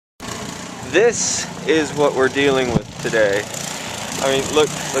this is what we're dealing with today. I mean, look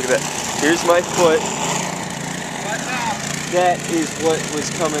at that. Here's my foot. That is what was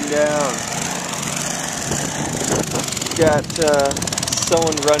coming down. Got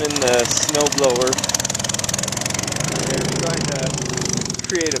someone running the snowblower. They're trying to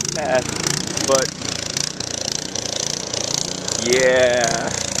create a path, but yeah,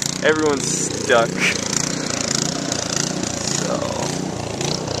 everyone's stuck. So,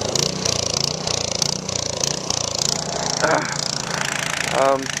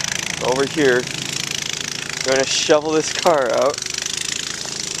 over here, going to shovel this car out.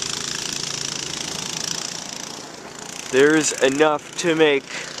 There's enough to make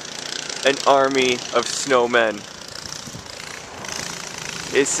an army of snowmen.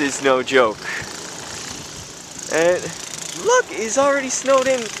 This is no joke. And look, it's already snowed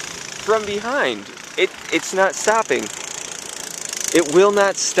in from behind. It's not stopping. It will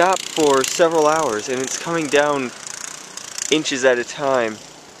not stop for several hours, and it's coming down inches at a time.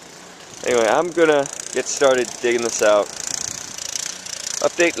 Anyway, I'm gonna get started digging this out.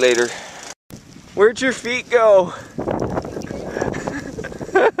 Update later. Where'd your feet go?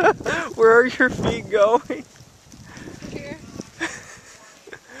 Where are your feet going? Here.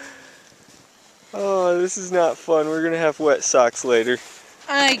 Oh, this is not fun. We're gonna have wet socks later.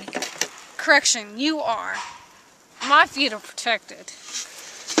 Correction, you are. My feet are protected.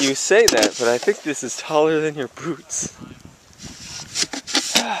 You say that, but I think this is taller than your boots.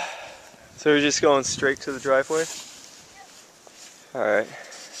 So we're just going straight to the driveway? Alright.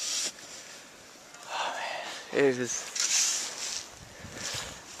 Oh man,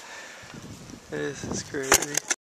 this is crazy.